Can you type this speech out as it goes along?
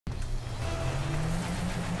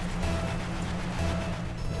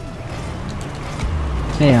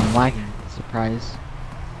Hey, I'm lagging. Surprise.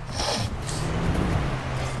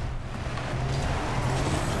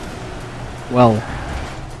 Well.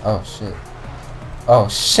 Oh shit. Oh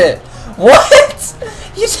shit. What?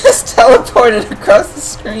 You just teleported across the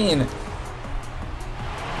screen.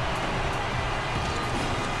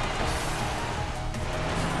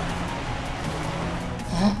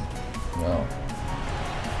 No.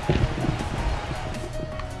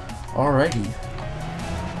 Alrighty.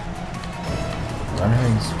 Runner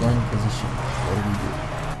in scoring position. What do we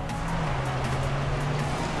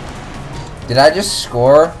do? Did I just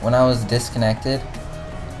score when I was disconnected?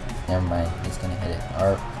 Never mind. He's gonna hit it.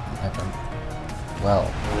 Or never. Well.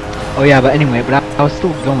 Oh yeah, but anyway, but I was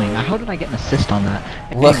still going. How did I get an assist on that?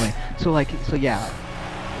 Look. Anyway, so yeah.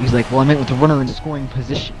 He's like, well, I meant with the runner in scoring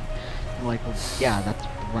position. I'm like, well, yeah, that's the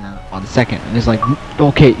runner on second. And he's like,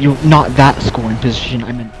 okay, not that scoring position.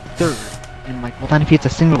 I meant third. And I'm like, well, then if he hits a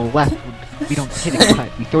single left, we don't hit it cut.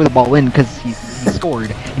 We throw the ball in because he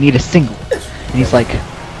scored and he hit a single. And he's like,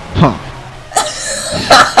 huh.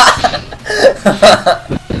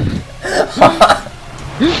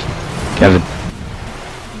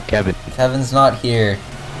 Kevin. Kevin's not here.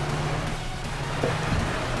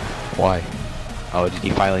 Why? Oh, did he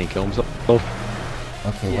finally kill himself?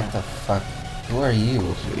 Okay, Yeah. what the fuck? Who are you?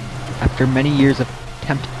 After many years of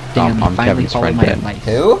tempting him, I'm he finally Kevin's followed friend, my Ben. advice.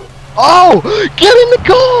 Who? Oh! Get in the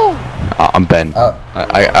goal! I'm Ben. Oh.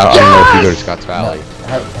 I don't know if you go to Scotts Valley. No.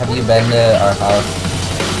 Have you been to our house?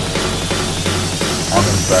 I'm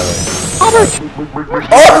his brother. Oh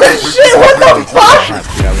shit! What the fuck?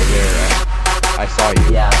 Yeah, I was there. I saw you.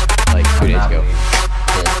 Yeah. Like 2 days ago.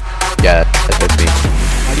 Yeah. Yeah, that's me.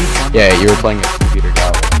 How do you find Yeah, you were playing a computer game.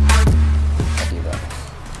 I do that.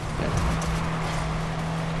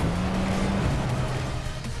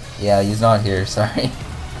 Yeah, he's not here. Sorry.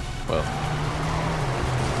 Well.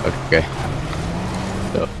 Okay.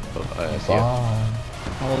 So, I see you. Oh,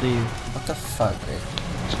 How old are you? what the fuck, Rick?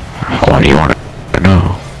 What do you want to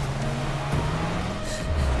know?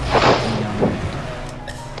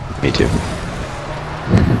 Me too.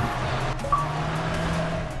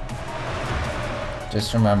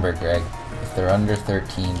 Just remember, Greg, if they're under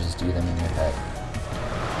 13, just do them in your head.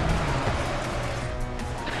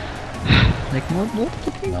 Like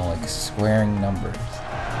multiple? No, like squaring numbers.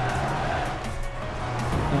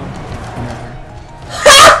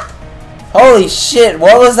 Holy shit,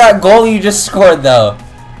 what was that goal you just scored, though?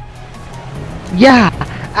 Yeah,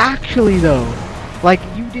 actually though, like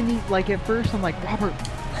you didn't eat, like at first I'm like, Robert,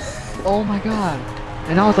 oh my god,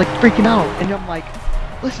 and I was like freaking out, and I'm like,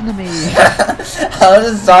 listen to me. I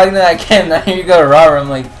was just talking to that kid, and now you go to Robert, I'm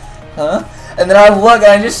like, huh? And then I look, and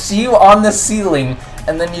I just see you on the ceiling,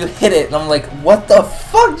 and then you hit it, and I'm like, what the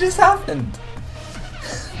fuck just happened?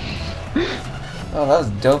 Oh, that was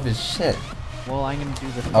dope as shit. Well, I'm gonna do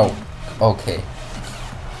the thing. Oh, okay.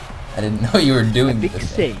 I didn't know you were doing Big this.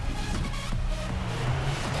 save.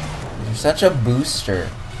 You're such a booster.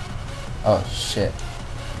 Oh, shit.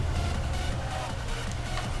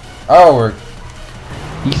 Oh, we're...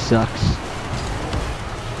 He sucks.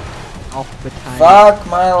 Alphabetized. Fuck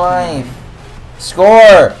my life.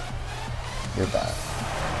 Score! You're bad.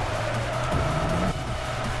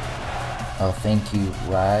 Oh, thank you,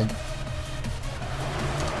 Rag.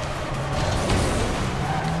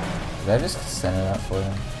 Did I just send it out for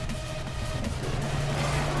them?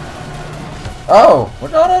 Oh, we're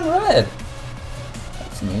not on red.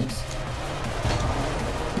 That's news.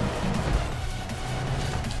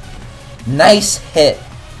 Nice hit.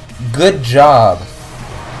 Good job.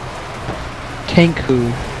 Tank who?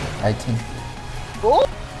 I think. Oh!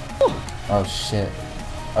 Oh shit.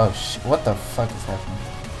 Oh shit. What the fuck is happening?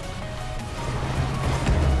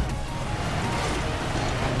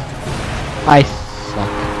 I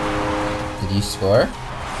suck. Did you score?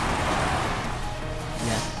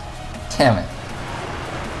 Yes. Damn it.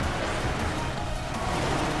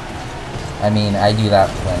 I mean, I do that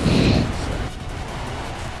plenty.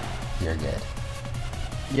 So you're good.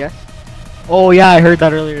 Yes? Oh yeah, I heard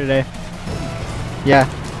that earlier today. Yeah.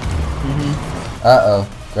 Uh-oh.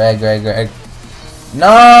 Greg.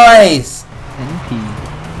 Nice! NP.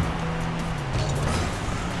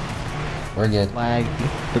 We're good. Flag.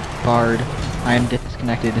 The bard. I am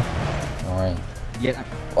disconnected. Alright. Yet I'm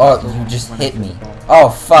Oh, still you just running hit through me. the ball. Oh,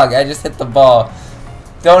 fuck. I just hit the ball.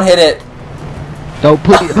 Don't hit it. Don't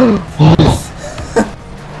put it.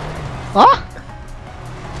 Ah!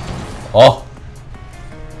 Oh.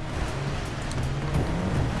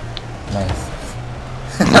 Nice.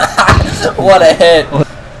 What a hit. Oh,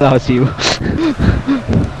 that was you.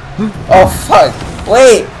 Oh, fuck.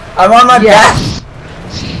 Wait. I'm on my Yes!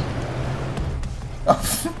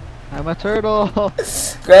 back. I'm a turtle.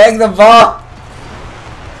 Greg, the ball!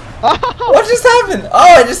 What just happened?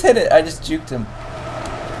 Oh, I just hit it. I just juked him.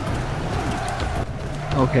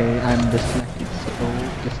 Okay, I'm disconnecting. So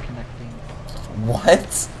disconnecting.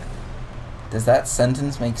 What? Does that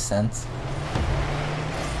sentence make sense?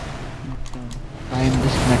 I am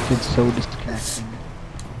disconnected. So disconnecting.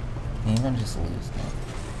 Maybe I'm just losing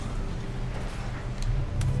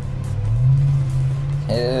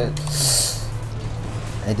it.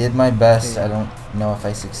 I did my best. Okay. I don't know if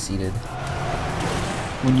I succeeded.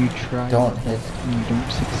 When you try, Don't hit. and you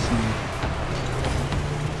don't succeed.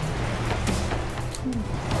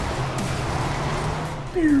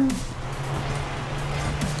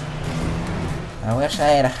 I wish I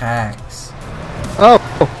had hacks. Oh!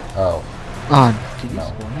 Oh. Did you No.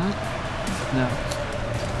 score that? No.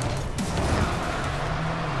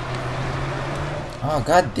 Oh,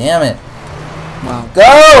 god damn it. Wow.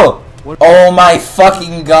 Go! What? Oh my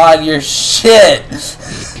fucking god, you're shit!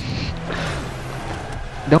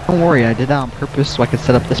 Don't worry, I did that on purpose so I could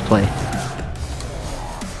set up this play.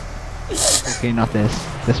 Okay, not this.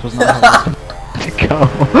 This was not how it was to go.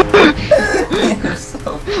 You're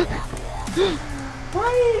so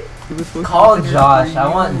What? It was supposed Call to be Josh. for I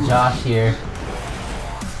want you. Josh here.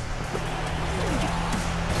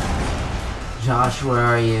 Josh, where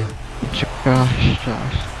are you?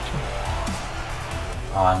 Josh.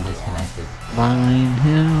 Oh, I'm disconnected. Vine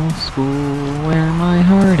Hill School, where my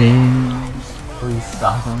heart is. Please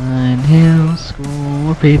stop. Vine Hill School,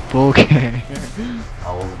 where people care.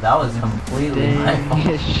 Oh, that was completely my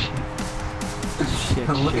fault. Shit,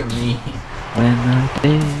 Look at me. When the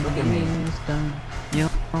day Look at me. is done, you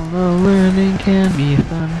know learning can be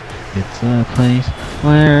fun. It's a place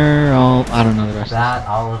where all... I don't know the rest That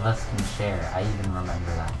all of us can share. I even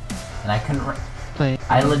remember that. And I couldn't... play.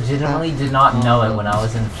 I legitimately did not know it when I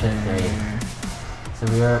was in 5th grade. So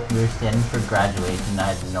we were standing for graduation and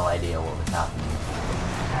I had no idea what was happening.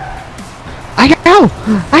 I go!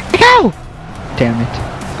 Damn it.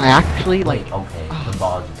 I actually, like... Wait, okay, the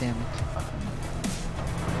ball just... Damn it.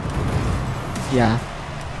 Yeah.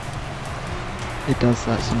 It does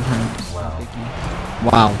that sometimes. Wow.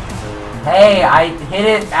 Wow. Hey, I hit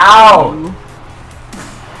it out!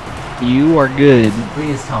 You are good.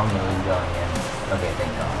 Please tell me it was going in. Okay,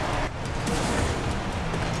 thank God.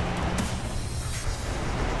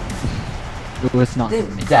 It was not It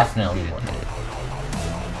for me. definitely wasn't.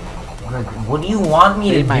 Greg, what do you want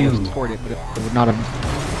me They to might have do? supported it, but it would not have...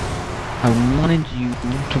 I wanted you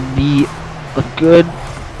to be a good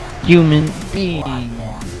human being. I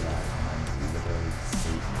can't do that. I'm literally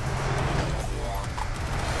safe.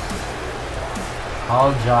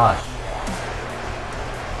 Call Josh.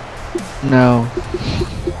 No.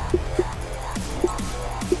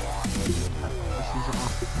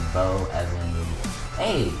 Bo, Evan.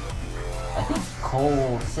 Hey! I think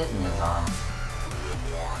Cole Sitton is on.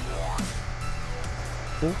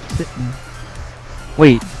 Cole Sitton.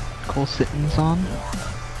 Wait, Cole Sitton's on?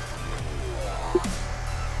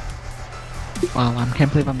 Wow, I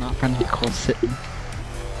can't believe I'm not friends with Cole Sitton.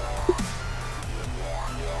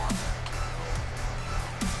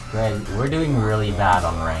 Greg, we're doing really bad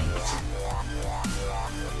on ranked.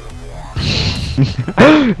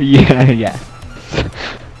 Yeah.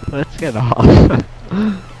 Let's get off.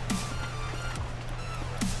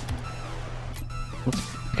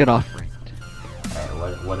 Let's get off ranked.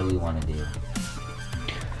 Alright, what do we want to do?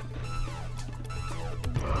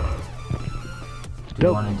 Do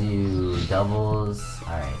we want to do doubles?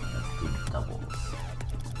 Alright, let's do doubles.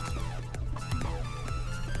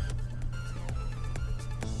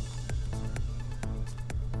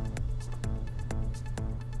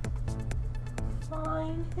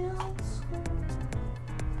 Fine Hills.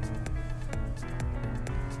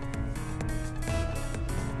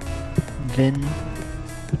 Vin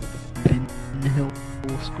Hill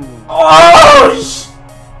School. Oh sh!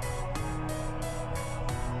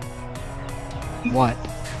 What?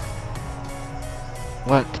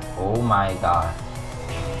 What? Oh my god.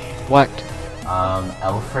 What?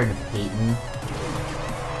 Alfred Payton.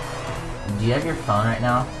 Do you have your phone right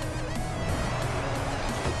now?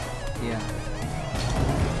 Yeah.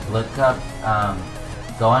 Look up,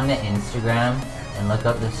 go on to Instagram and look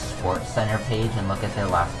up the Sports Center page and look at their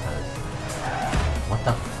last post. What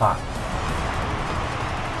the fuck?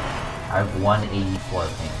 I have 184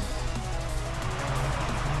 ping.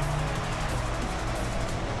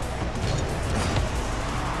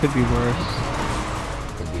 Could be worse.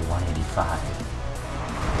 Could be 185.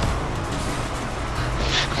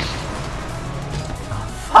 Oh,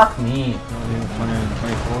 fuck me.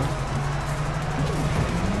 124.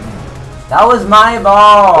 That was my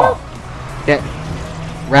ball! Yeah.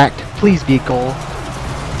 Racked. Please be a goal.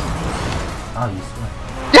 Oh, you swim.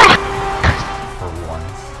 For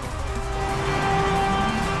once.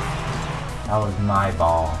 That was my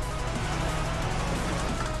ball.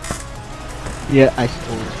 Yeah, I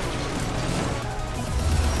stole it.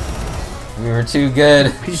 We were too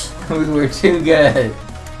good. We were too good.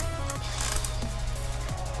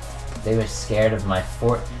 They were scared of my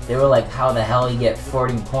They were like, how the hell you get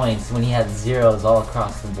 40 points when he had zeros all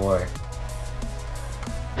across the board?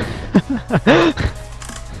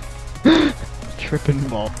 Tripping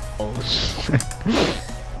balls.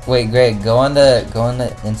 Wait, Greg, go on the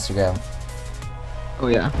Instagram. Oh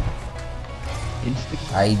yeah.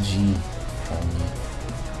 Instagram. IG only.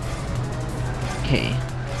 Okay.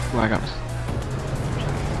 Well, I got this.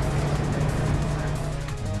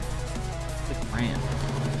 The brand.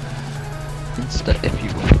 Insta, if you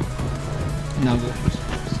will. Now go for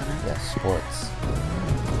Sports Center. Yeah, sports.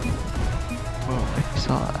 Whoa, I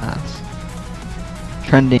saw ass.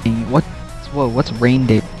 Trending. What's rain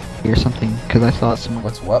day or something? Because I saw it somewhere.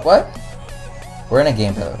 What's what? What? We're in a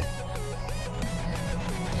game, by the way.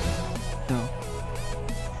 No.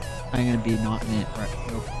 I'm gonna be not in it right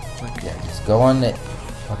real quick. Yeah, just go on it.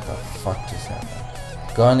 What the fuck just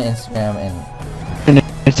happened? Go on Instagram and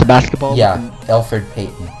It's a basketball. yeah, and- Alfred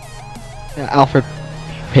Payton. Yeah, Alfred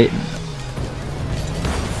Payton.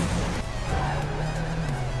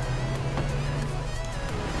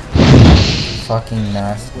 Fucking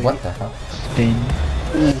nasty. Wait. What the hell? Spin.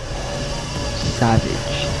 Ooh. Savage.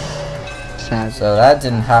 Savage. So that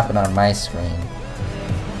didn't happen on my screen.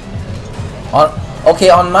 Okay,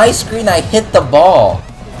 on my screen I hit the ball.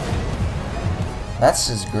 That's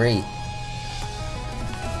just great.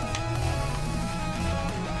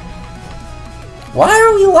 Why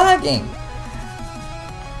are we lagging?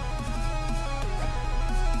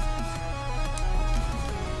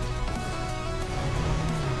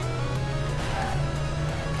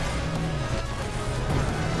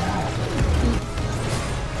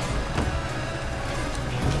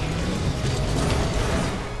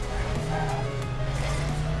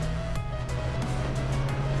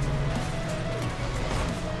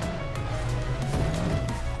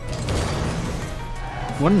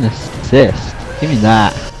 What an assist. Give me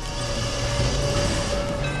that.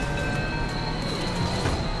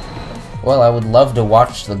 Well, I would love to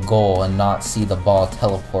watch the goal and not see the ball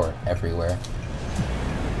teleport everywhere.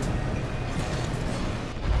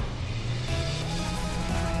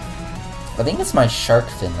 I think it's my shark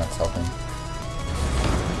fin that's helping.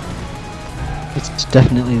 It's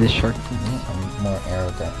definitely the shark fin. I'm more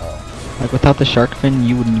arrogant. Oh, Like without the shark fin,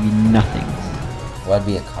 you wouldn't be nothing. well, I'd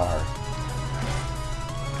be a car.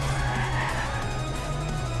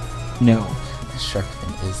 No. The shark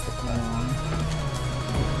fin is the car.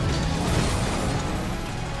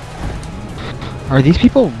 Are these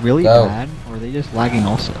people really Go. bad, or are they just lagging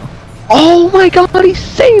also? Oh my god, he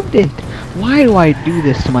saved it! Why do I do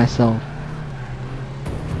this to myself?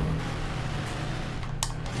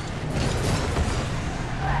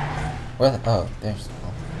 Where the, oh, there's the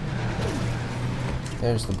ball.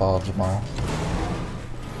 There's the ball, Jamal.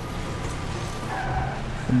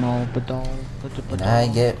 And I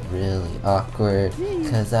get really awkward,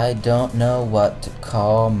 cause I don't know what to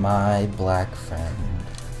call my black friend.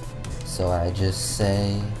 So I just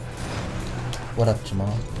say, what up,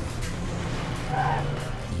 Jamal?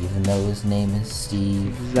 Even though his name is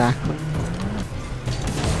Steve. Exactly.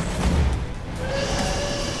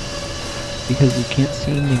 Because you can't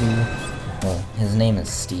see me. Well, his name is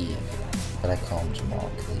Steve, but I call him Jamal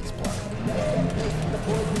because he's black.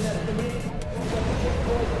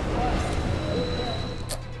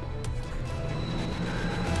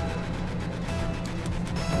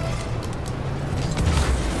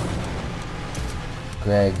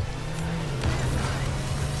 Greg,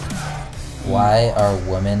 why are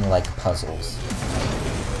women like puzzles?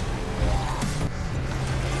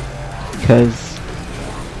 Because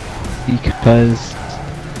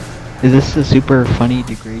is this a super funny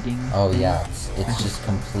degrading? Oh yeah, it's just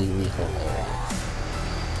completely hilarious.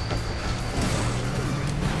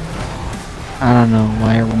 I don't know,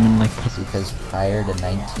 why are women like puzzles? Because prior to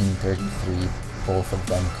 1933, both of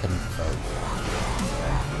them couldn't vote.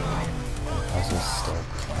 And puzzles still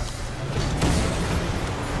can't.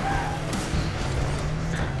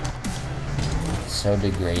 So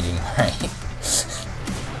degrading, right?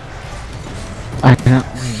 I can't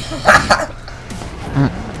wait.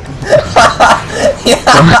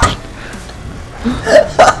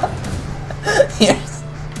 Yes.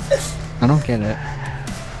 I don't get it.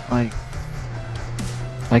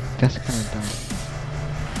 Like that's kind of dumb.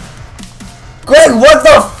 Greg, what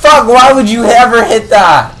the fuck? Why would you ever hit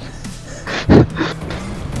that?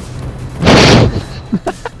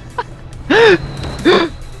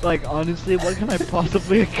 Like, honestly, what can I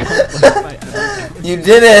possibly accomplish by editing? You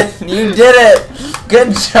did it! You did it!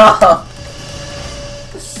 Good job!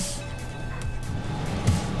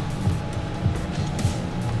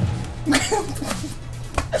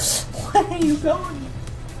 Where are you going?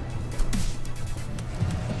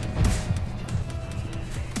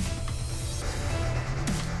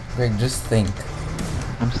 Greg, just think.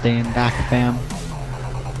 I'm staying back, fam.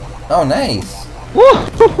 Oh, nice!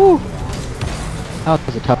 Woo! That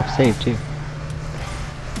was a tough save, too.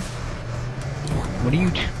 What are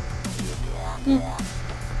you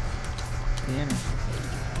Damn.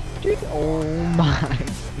 Dude, oh my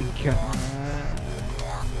god.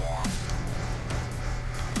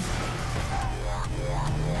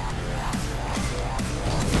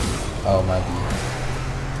 Oh, my god.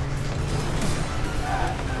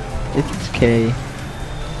 It's K.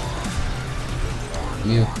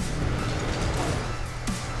 You.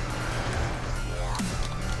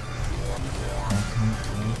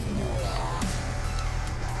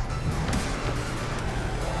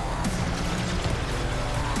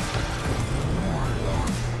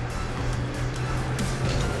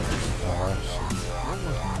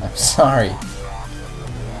 I'm sorry.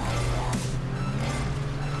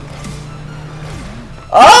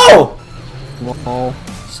 Oh! Whoa.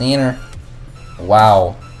 Seen her.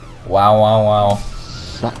 Wow. Wow, wow, wow.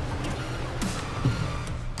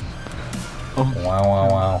 Oh. Wow, wow,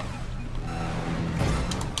 wow.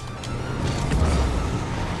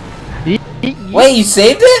 Wait, you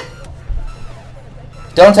saved it?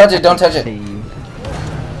 Don't touch it, don't touch it.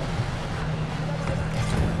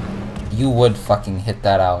 You would fucking hit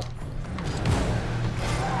that out.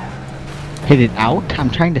 Hit it out? I'm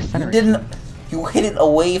trying to center You didn't. You hit it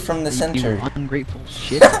away from the center. You ungrateful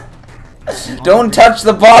shit. Don't touch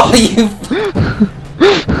the ball, you.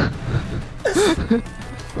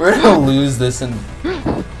 We're gonna lose this and.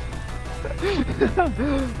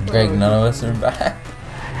 Greg, none of us are back.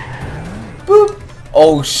 Boop.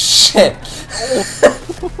 Oh shit.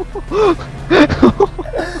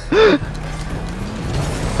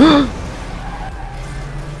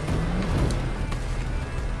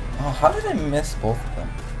 Oh, how did I miss both of them?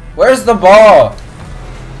 Where's the ball?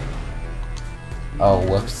 Oh,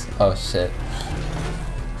 whoops. Oh, shit.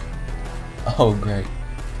 Oh, great.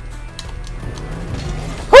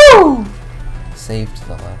 Woo! Saved to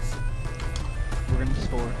the last. We're gonna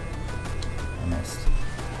score. I missed.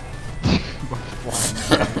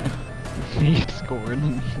 He scored.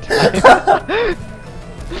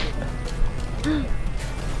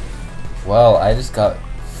 Well, I just got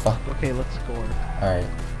fucked. Okay, let's score. Alright.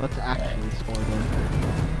 Let's actually score then.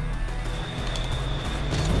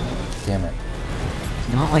 Damn it.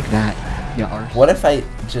 Not like that, you arse. What if I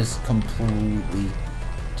just completely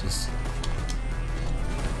just...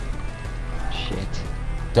 Shit.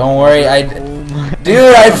 Don't worry, Oh my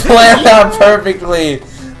Dude, I planned that perfectly!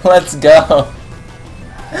 Let's go!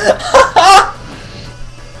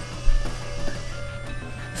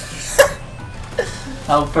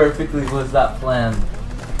 How perfectly was that planned?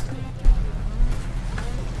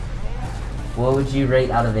 What would you rate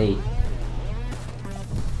out of 8?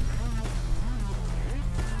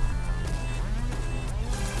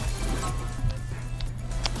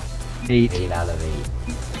 Eight. 8 out of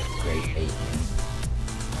 8. Great 8.